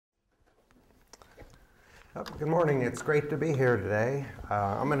Good morning. It's great to be here today.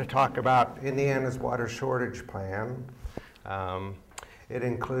 I'm going to talk about Indiana's water shortage plan. It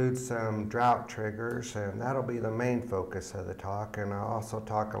includes some drought triggers, and that'll be the main focus of the talk. And I'll also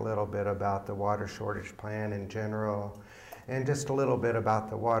talk a little bit about the water shortage plan in general, and just a little bit about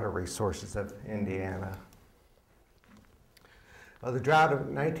the water resources of Indiana. The drought of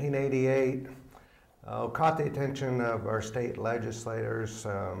 1988 caught the attention of our state legislators,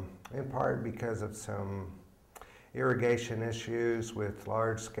 in part because of some irrigation issues with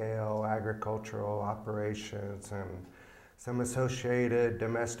large-scale agricultural operations and some associated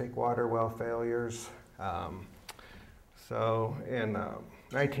domestic water well failures. So in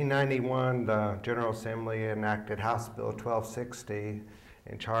 1991, the General Assembly enacted House Bill 1260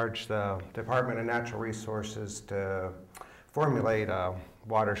 and charged the Department of Natural Resources to formulate a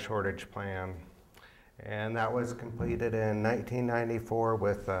water shortage plan. And that was completed in 1994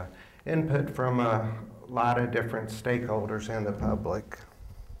 with input from a lot of different stakeholders and the public.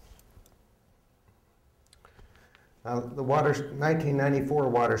 The 1994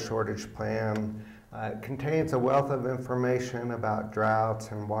 water shortage plan contains a wealth of information about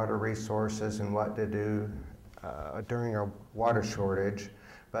droughts and water resources and what to do during a water shortage,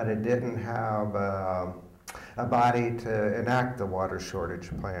 but it didn't have a body to enact the water shortage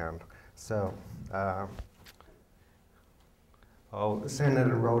plan. So, the Senate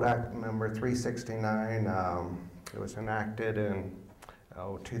enrolled Act number 369. It was enacted in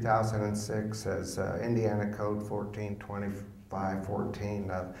 2006 as Indiana Code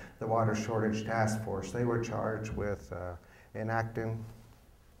 142514, the Water Shortage Task Force. They were charged with enacting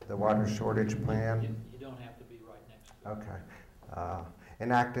the water shortage plan. You don't have to be right next to it. Okay.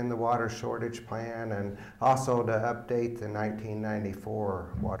 Enacting the water shortage plan and also to update the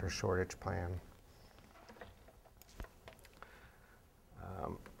 1994 water shortage plan.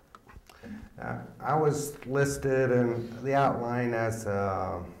 I was listed in the outline as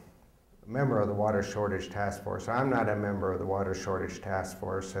a member of the Water Shortage Task Force. I'm not a member of the Water Shortage Task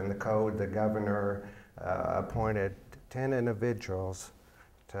Force. In the code, the governor appointed 10 individuals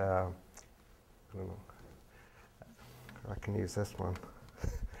to, I can use this one.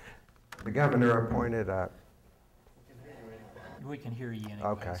 The governor appointed we can hear you anyway.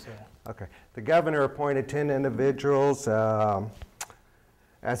 Okay. So. Okay. The governor appointed 10 individuals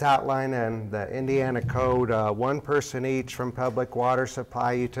as outlined in the Indiana Code, one person each from public water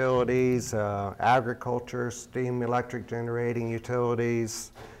supply utilities, agriculture, steam electric generating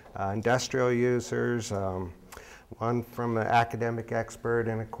utilities, industrial users, one from an academic expert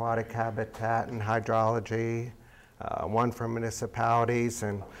in aquatic habitat and hydrology, one from municipalities,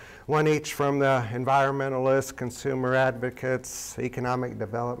 and one each from the environmentalists, consumer advocates, economic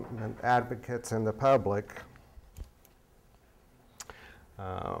development advocates, and the public.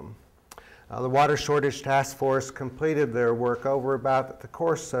 The Water Shortage Task Force completed their work over about the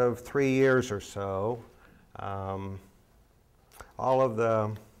course of 3 years or so. All of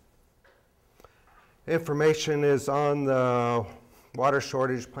the information is on the Water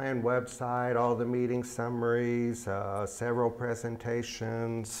Shortage Plan website, all the meeting summaries, several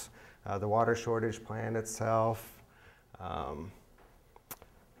presentations, the Water Shortage Plan itself.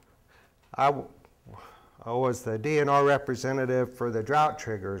 I was the DNR representative for the drought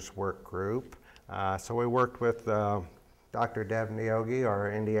triggers work group. So we worked with Dr. Deb Neogi,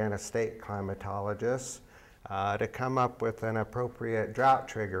 our Indiana state climatologist, to come up with an appropriate drought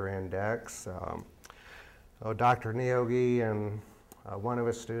trigger index. Dr. Neogi and one of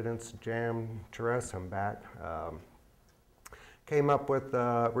his students, Jam Cheresemback, came up with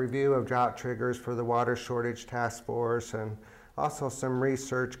a review of drought triggers for the Water Shortage Task Force, and also some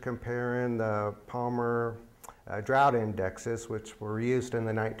research comparing the Palmer drought indexes, which were used in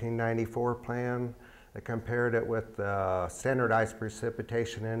the 1994 plan. They compared it with the standardized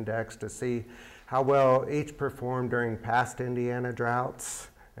precipitation index to see how well each performed during past Indiana droughts.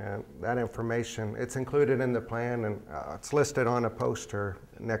 And that information, it's included in the plan, and it's listed on a poster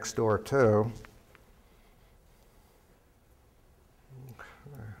next door too.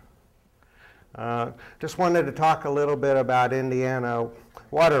 Just wanted to talk a little bit about Indiana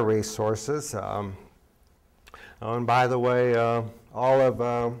water resources. And by the way, all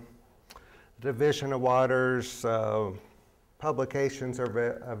of Division of Water's publications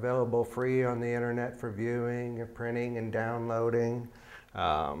are available free on the internet for viewing, and printing, and downloading.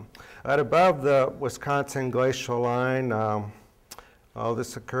 At above the Wisconsin glacial line,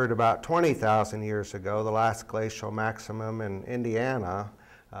 this occurred about 20,000 years ago, the last glacial maximum in Indiana.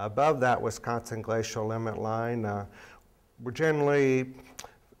 Above that Wisconsin glacial limit line, we're generally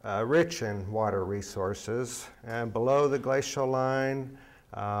rich in water resources. And below the glacial line,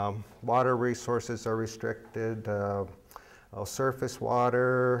 Water resources are restricted, surface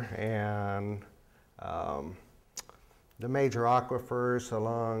water and the major aquifers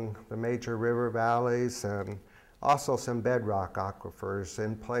along the major river valleys, and also some bedrock aquifers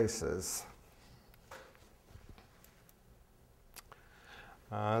in places.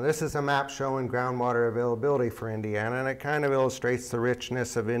 This is a map showing groundwater availability for Indiana, and it kind of illustrates the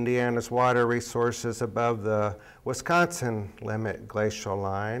richness of Indiana's water resources above the Wisconsin limit glacial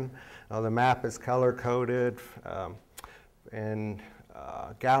line. The map is color-coded in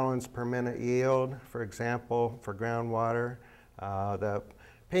gallons per minute yield, for example, for groundwater. The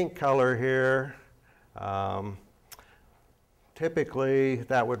pink color here, typically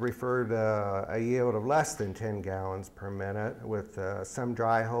that would refer to a yield of less than 10 gallons per minute, with some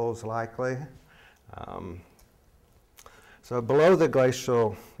dry holes likely. So below the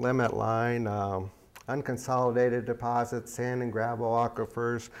glacial limit line, unconsolidated deposits, sand and gravel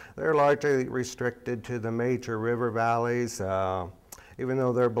aquifers, they're largely restricted to the major river valleys. Even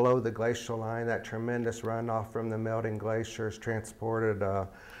though they're below the glacial line, that tremendous runoff from the melting glaciers transported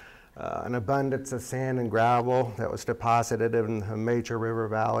an abundance of sand and gravel that was deposited in the major river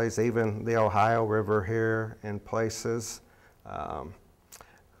valleys, even the Ohio River here in places. So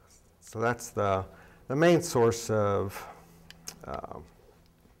that's the main source of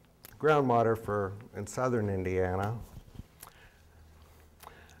groundwater in southern Indiana.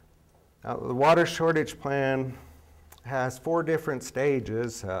 Now, the water shortage plan has 4 different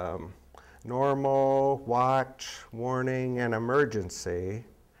stages: normal, watch, warning, and emergency,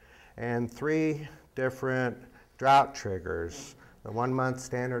 and 3 different drought triggers: the 1-month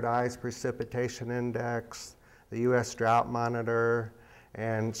standardized precipitation index, the U.S. drought monitor,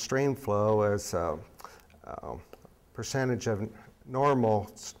 and stream flow as a percentage of normal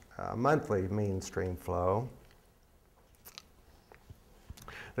monthly mean stream flow.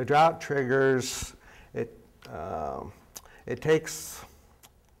 The drought triggers, it takes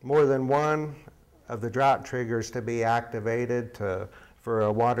more than one of the drought triggers to be activated for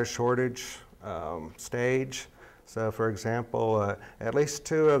a water shortage stage. So for example, at least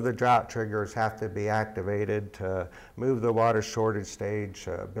 2 of the drought triggers have to be activated to move the water shortage stage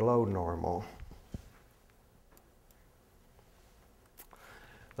below normal.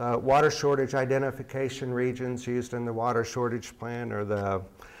 The water shortage identification regions used in the water shortage plan are the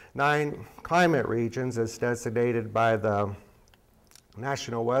 9 climate regions as designated by the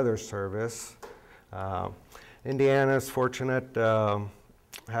National Weather Service. Indiana is fortunate to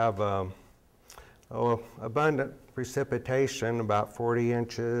have abundant precipitation, about 40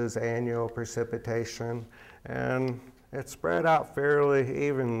 inches annual precipitation, and it's spread out fairly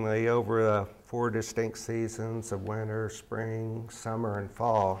evenly over the 4 distinct seasons of winter, spring, summer, and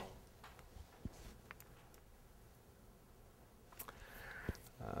fall.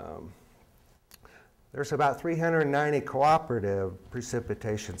 There's about 390 cooperative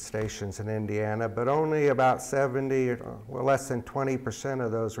precipitation stations in Indiana, but only about 70, well, less than 20%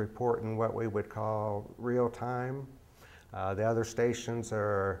 of those report in what we would call real time. The other stations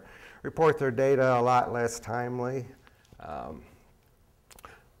report their data a lot less timely.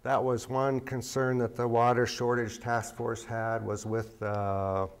 That was one concern that the Water Shortage Task Force had, was with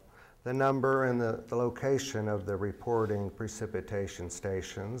the number and the location of the reporting precipitation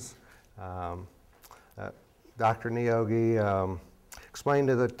stations. Dr. Niogi explained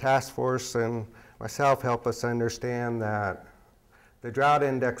to the task force and myself, help us understand that the drought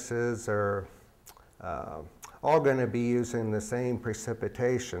indexes are all going to be using the same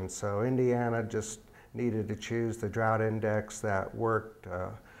precipitation. So Indiana just needed to choose the drought index that worked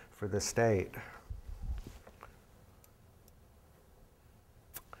for the state.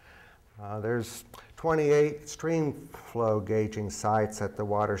 There's 28 stream flow gauging sites that the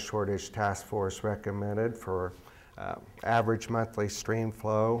Water Shortage Task Force recommended for average monthly stream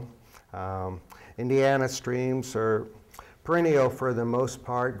flow. Indiana streams are perennial for the most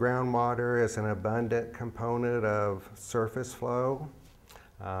part. Groundwater is an abundant component of surface flow.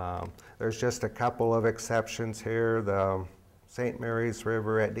 There's just a couple of exceptions here. The St. Mary's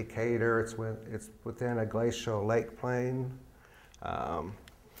River at Decatur, it's within a glacial lake plain.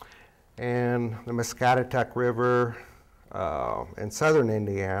 And the Muscatatuck River in southern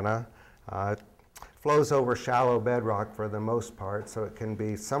Indiana flows over shallow bedrock for the most part, so it can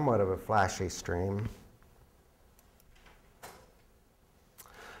be somewhat of a flashy stream.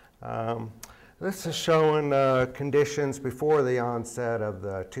 This is showing conditions before the onset of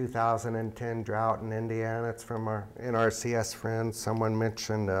the 2010 drought in Indiana. It's from our NRCS friends. Someone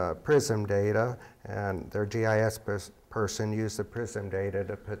mentioned PRISM data, and their GIS person used the PRISM data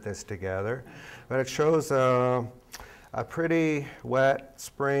to put this together. But it shows a a pretty wet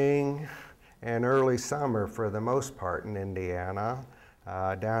spring and early summer for the most part in Indiana.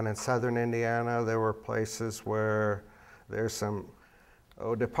 Down in southern Indiana, there were places where there's some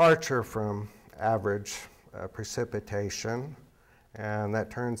departure from average precipitation, and that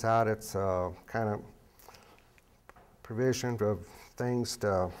turns out it's a kind of provision of things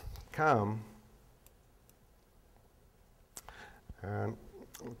to come. And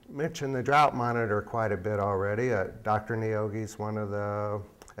mentioned the drought monitor quite a bit already. Dr. Neogi's one of the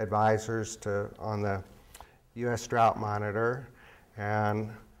advisors on the U.S. drought monitor,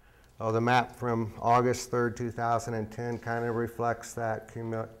 and the map from August 3rd, 2010 kind of reflects that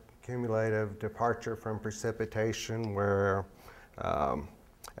cumulative departure from precipitation where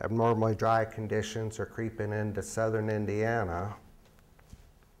abnormally dry conditions are creeping into southern Indiana.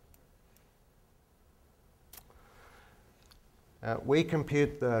 We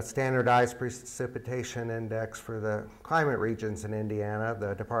compute the standardized precipitation index for the climate regions in Indiana,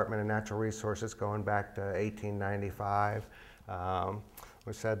 the Department of Natural Resources, going back to 1895.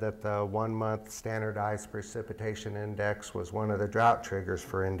 We said that the 1 month standardized precipitation index was one of the drought triggers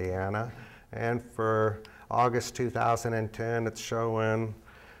for Indiana. And for August 2010, it's showing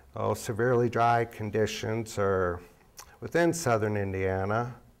severely dry conditions are within southern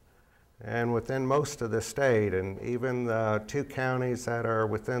Indiana and within most of the state, and even the 2 counties that are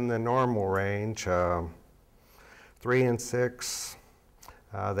within the normal range, 3 and 6,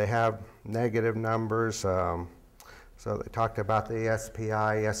 they have negative numbers. So they talked about the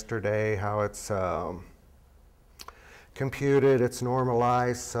SPI yesterday, how it's computed, it's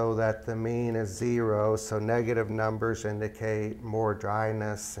normalized so that the mean is 0, so negative numbers indicate more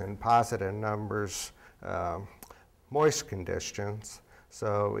dryness and positive numbers, moist conditions.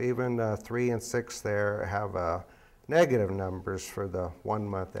 So even 3 and 6 there have negative numbers for the 1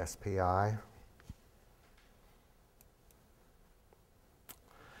 month SPI.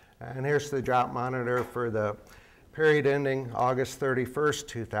 And here's the drought monitor for the period ending August 31st,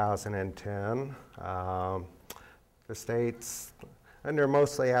 2010. The state's under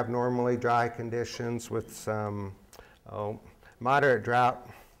mostly abnormally dry conditions with some moderate drought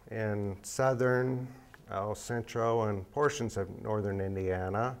in southern, central, and portions of northern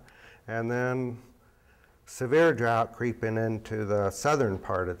Indiana, and then severe drought creeping into the southern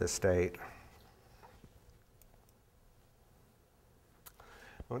part of the state.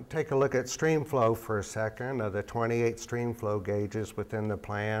 We'll take a look at stream flow for a second, the 28 stream flow gauges within the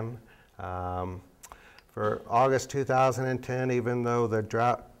plan. For August 2010, even though the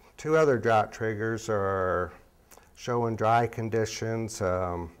 2 other drought triggers are showing dry conditions,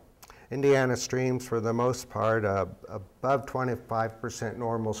 Indiana streams, for the most part, above 25%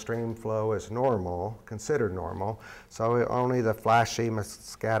 normal stream flow is normal, considered normal. So only the flashy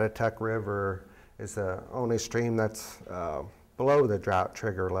Muscatatuck River is the only stream that's below the drought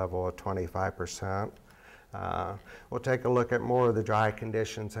trigger level of 25%. We'll take a look at more of the dry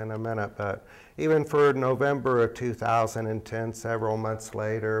conditions in a minute, but even for November of 2010, several months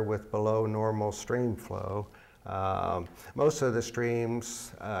later, with below normal stream flow, most of the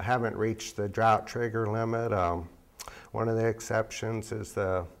streams haven't reached the drought trigger limit. One of the exceptions is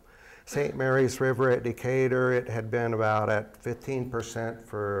the St. Mary's River at Decatur. It had been about at 15%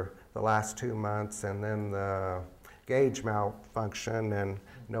 for the last 2 months, and then the gauge malfunction in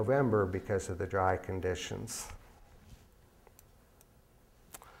November because of the dry conditions.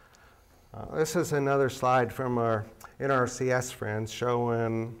 This is another slide from our NRCS friends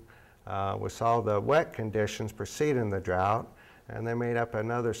showing we saw the wet conditions preceding the drought, and they made up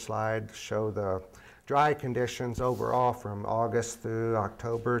another slide to show the dry conditions overall from August through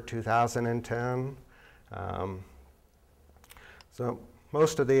October 2010. So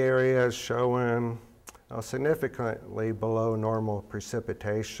most of the areas showing significantly below normal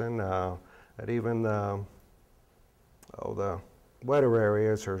precipitation, and even the wetter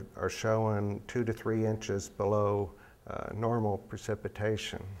areas are showing 2 to 3 inches below normal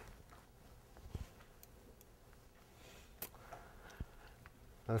precipitation.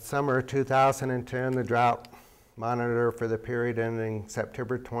 Summer of 2010, the drought monitor for the period ending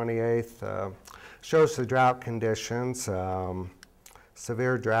September 28th shows the drought conditions.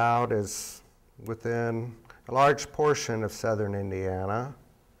 Severe drought is within a large portion of southern Indiana.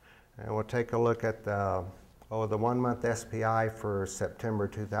 And we'll take a look at the 1 month SPI for September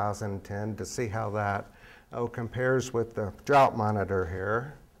 2010 to see how that compares with the drought monitor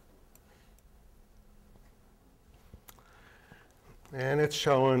here. And it's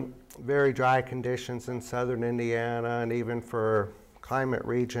showing very dry conditions in southern Indiana, and even for climate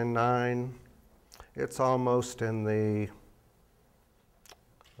region 9, it's almost in the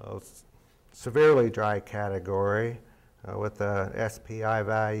severely dry category. with a SPI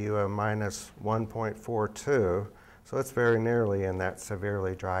value of minus 1.42. So it's very nearly in that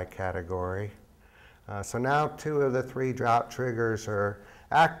severely dry category. So now 2 of the 3 drought triggers are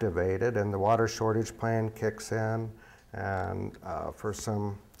activated and the water shortage plan kicks in, and for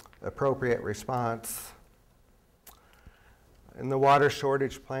some appropriate response. In the water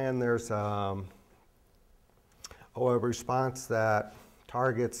shortage plan, there's a response that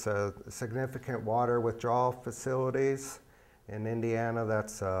targets significant water withdrawal facilities. In Indiana,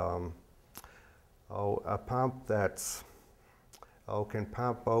 that's a pump that's can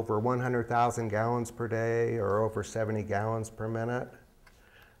pump over 100,000 gallons per day or over 70 gallons per minute.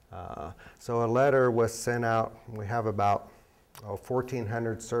 So a letter was sent out. We have about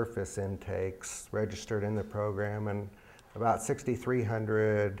 1,400 surface intakes registered in the program and about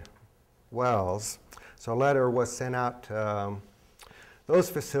 6,300 wells. So a letter was sent out to those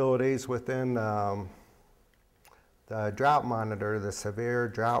facilities within the drought monitor, the severe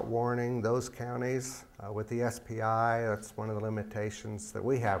drought warning, those counties with the SPI. That's one of the limitations that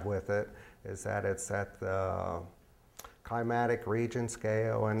we have with it, is that it's at the climatic region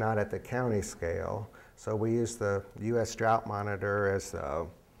scale and not at the county scale. So we use the U.S. drought monitor as the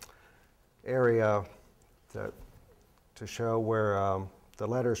area to show where the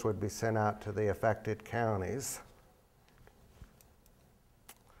letters would be sent out to the affected counties.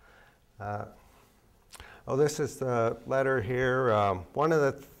 This is the letter here. One of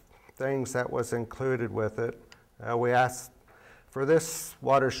the things that was included with it, we asked, for this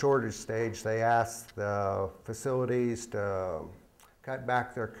water shortage stage, they asked the facilities to cut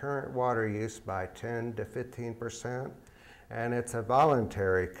back their current water use by 10 to 15%, and it's a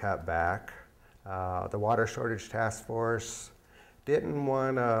voluntary cutback. The Water Shortage Task Force didn't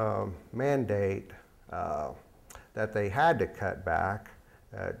want to mandate that they had to cut back.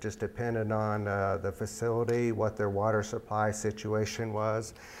 Just depended on the facility, what their water supply situation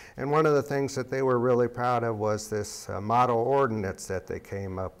was. And one of the things that they were really proud of was this model ordinance that they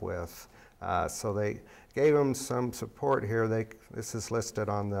came up with. So they gave them some support here. This is listed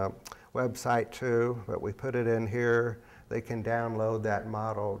on the website too, but we put it in here. They can download that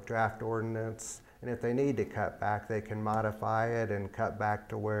model draft ordinance, and if they need to cut back, they can modify it and cut back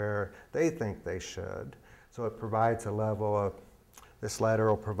to where they think they should. So it provides a level of, this letter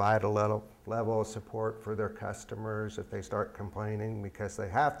will provide a level of support for their customers if they start complaining because they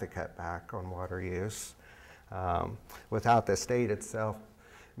have to cut back on water use without the state itself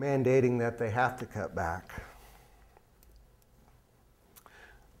mandating that they have to cut back.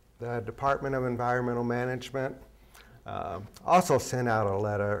 The Department of Environmental Management also sent out a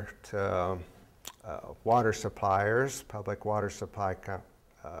letter to water suppliers, public water supply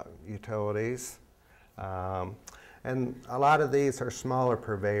utilities. And a lot of these are smaller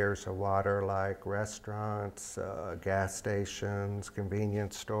purveyors of water, like restaurants, gas stations,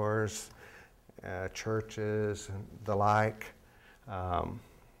 convenience stores, churches, and the like. And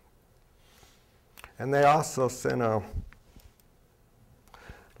they also sent a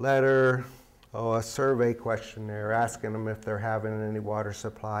letter, a survey questionnaire, asking them if they're having any water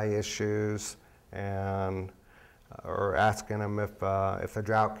supply issues, and or asking them if the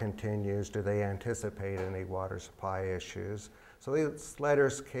drought continues, do they anticipate any water supply issues. So these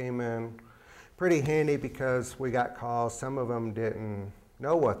letters came in pretty handy because we got calls. Some of them didn't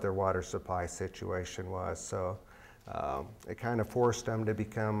know what their water supply situation was, so it kind of forced them to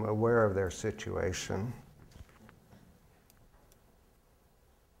become aware of their situation.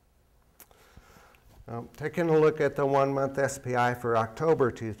 Taking a look at the 1-month SPI for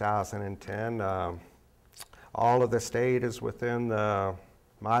October 2010, all of the state is within the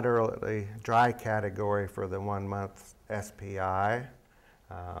moderately dry category for the 1-month SPI.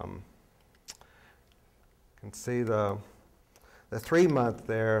 You can see the 3-month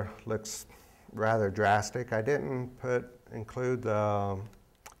there looks rather drastic. I didn't include the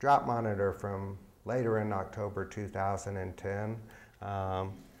drought monitor from later in October 2010.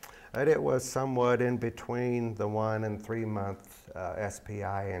 But it was somewhat in between the 1 and 3-month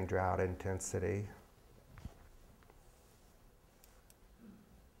SPI and drought intensity.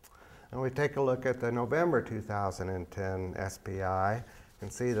 And we take a look at the November 2010 SPI. You can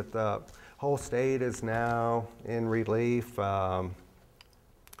see that the whole state is now in relief. We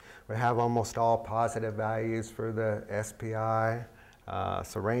have almost all positive values for the SPI.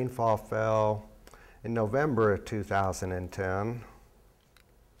 So rainfall fell in November of 2010.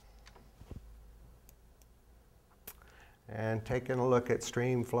 And taking a look at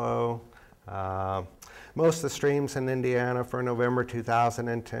stream flow, most of the streams in Indiana for November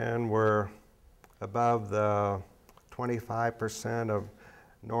 2010 were above the 25% of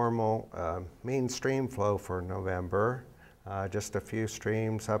normal mean stream flow for November. Just a few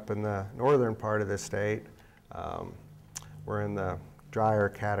streams up in the northern part of the state were in the drier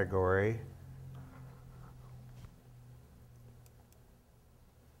category.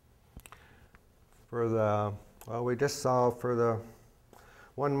 For the, well, we just saw for the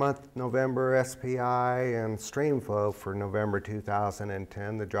 1 month November SPI and stream flow for November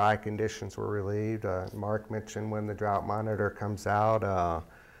 2010, the dry conditions were relieved. Mark mentioned when the drought monitor comes out.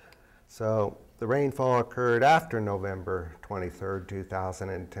 So the rainfall occurred after November 23rd,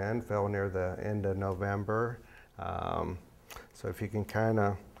 2010, fell near the end of November. So if you can kind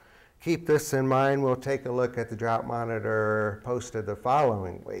of keep this in mind, we'll take a look at the drought monitor posted the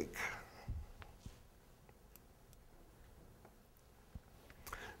following week.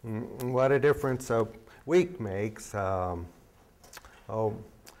 What a difference a week makes.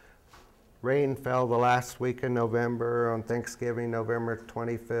 Rain fell the last week in November on Thanksgiving, November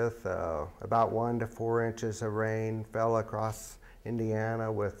 25th. About 1 to 4 inches of rain fell across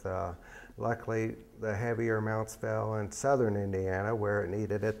Indiana with, luckily, the heavier amounts fell in southern Indiana where it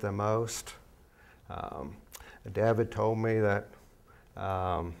needed it the most. Deb had told me that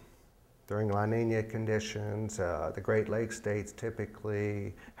during La Nina conditions, the Great Lakes states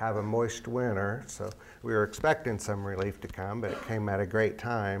typically have a moist winter, so we were expecting some relief to come, but it came at a great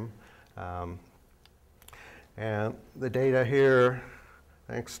time. And the data here,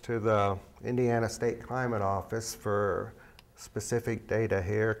 thanks to the Indiana State Climate Office for specific data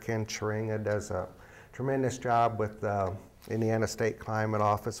here. Ken Schringa does a tremendous job with the Indiana State Climate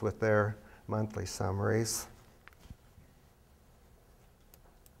Office with their monthly summaries.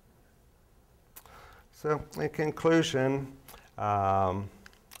 So in conclusion,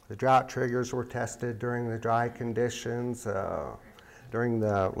 the drought triggers were tested during the dry conditions during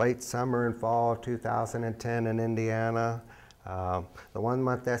the late summer and fall of 2010 in Indiana. The 1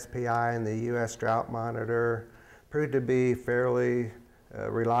 month SPI and the U.S. Drought Monitor proved to be fairly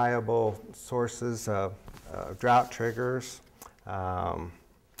reliable sources of drought triggers,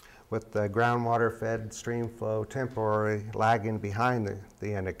 with the groundwater fed stream flow temporarily lagging behind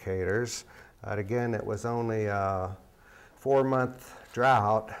the indicators. Again, it was only a 4 month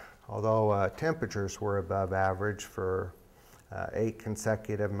drought, although temperatures were above average for 8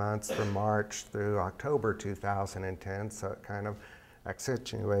 consecutive months from March through October 2010, so it kind of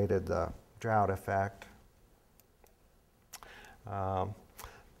accentuated the drought effect. A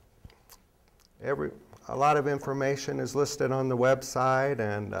lot of information is listed on the website,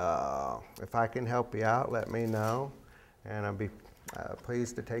 and if I can help you out, let me know, and I'll be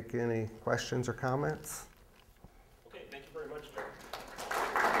pleased to take any questions or comments. Okay, thank you very much, Jerry.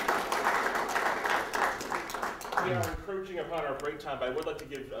 We are encroaching upon our break time, but I would like to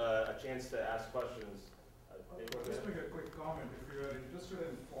give a chance to ask questions. Just make a quick comment. If you are interested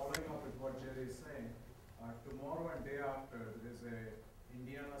in following up with what Jerry is saying, tomorrow and day after there is a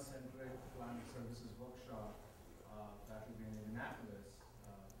Indiana-centric climate services workshop that will be in Indianapolis,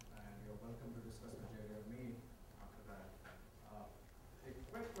 and you're welcome to discuss with Jerry or me after that. A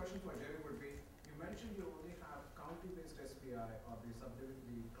quick question for Jerry would be, you mentioned you only have county-based SPI or the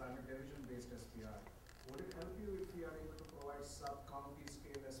climate division-based SPI. Would it help you if you are able to provide sub-county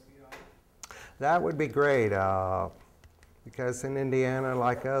scale SPI? That would be great, because in Indiana,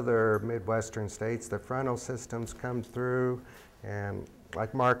 like other Midwestern states, the frontal systems come through, and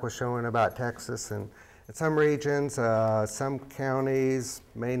like Mark was showing about Texas, and in some regions, some counties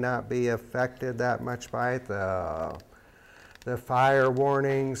may not be affected that much by it. The fire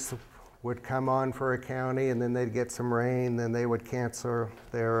warnings would come on for a county, and then they'd get some rain, then they would cancel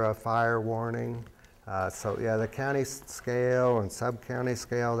their fire warning. So yeah, the county scale and sub-county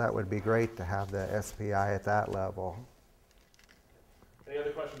scale, that would be great to have the SPI at that level. Any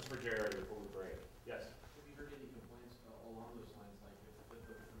other questions for Jerry before we break? Yes? Have you heard any complaints along those lines, like if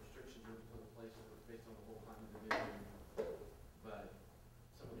the restrictions were put in place based on the whole climate division, but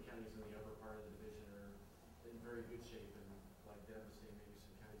some of the counties in the upper part of the division are in very good shape, and like Deb was saying, maybe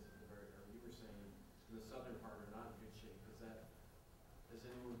some counties in the very, or you were saying, in the southern part are not in good shape. Has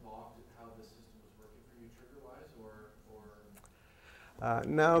anyone balked at how the system was working for you trigger-wise, or?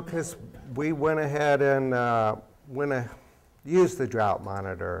 No, because we went ahead and used the drought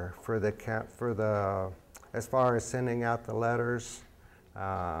monitor for the as far as sending out the letters.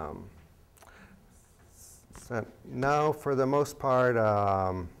 So no, for the most part,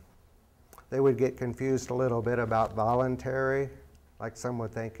 they would get confused a little bit about voluntary, like some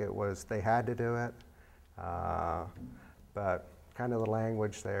would think it was they had to do it, but kind of the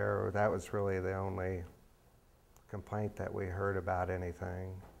language there, that was really the only complaint that we heard about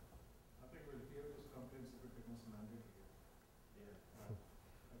anything. I think we'll hear those complaints if it becomes mandatory. Yeah.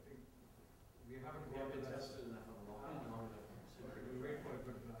 I think we haven't tested enough on the long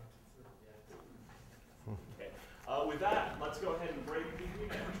that, let's go ahead and break. We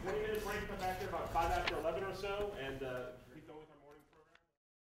have a 20-minute break, come back here about 5 after 11 or so, and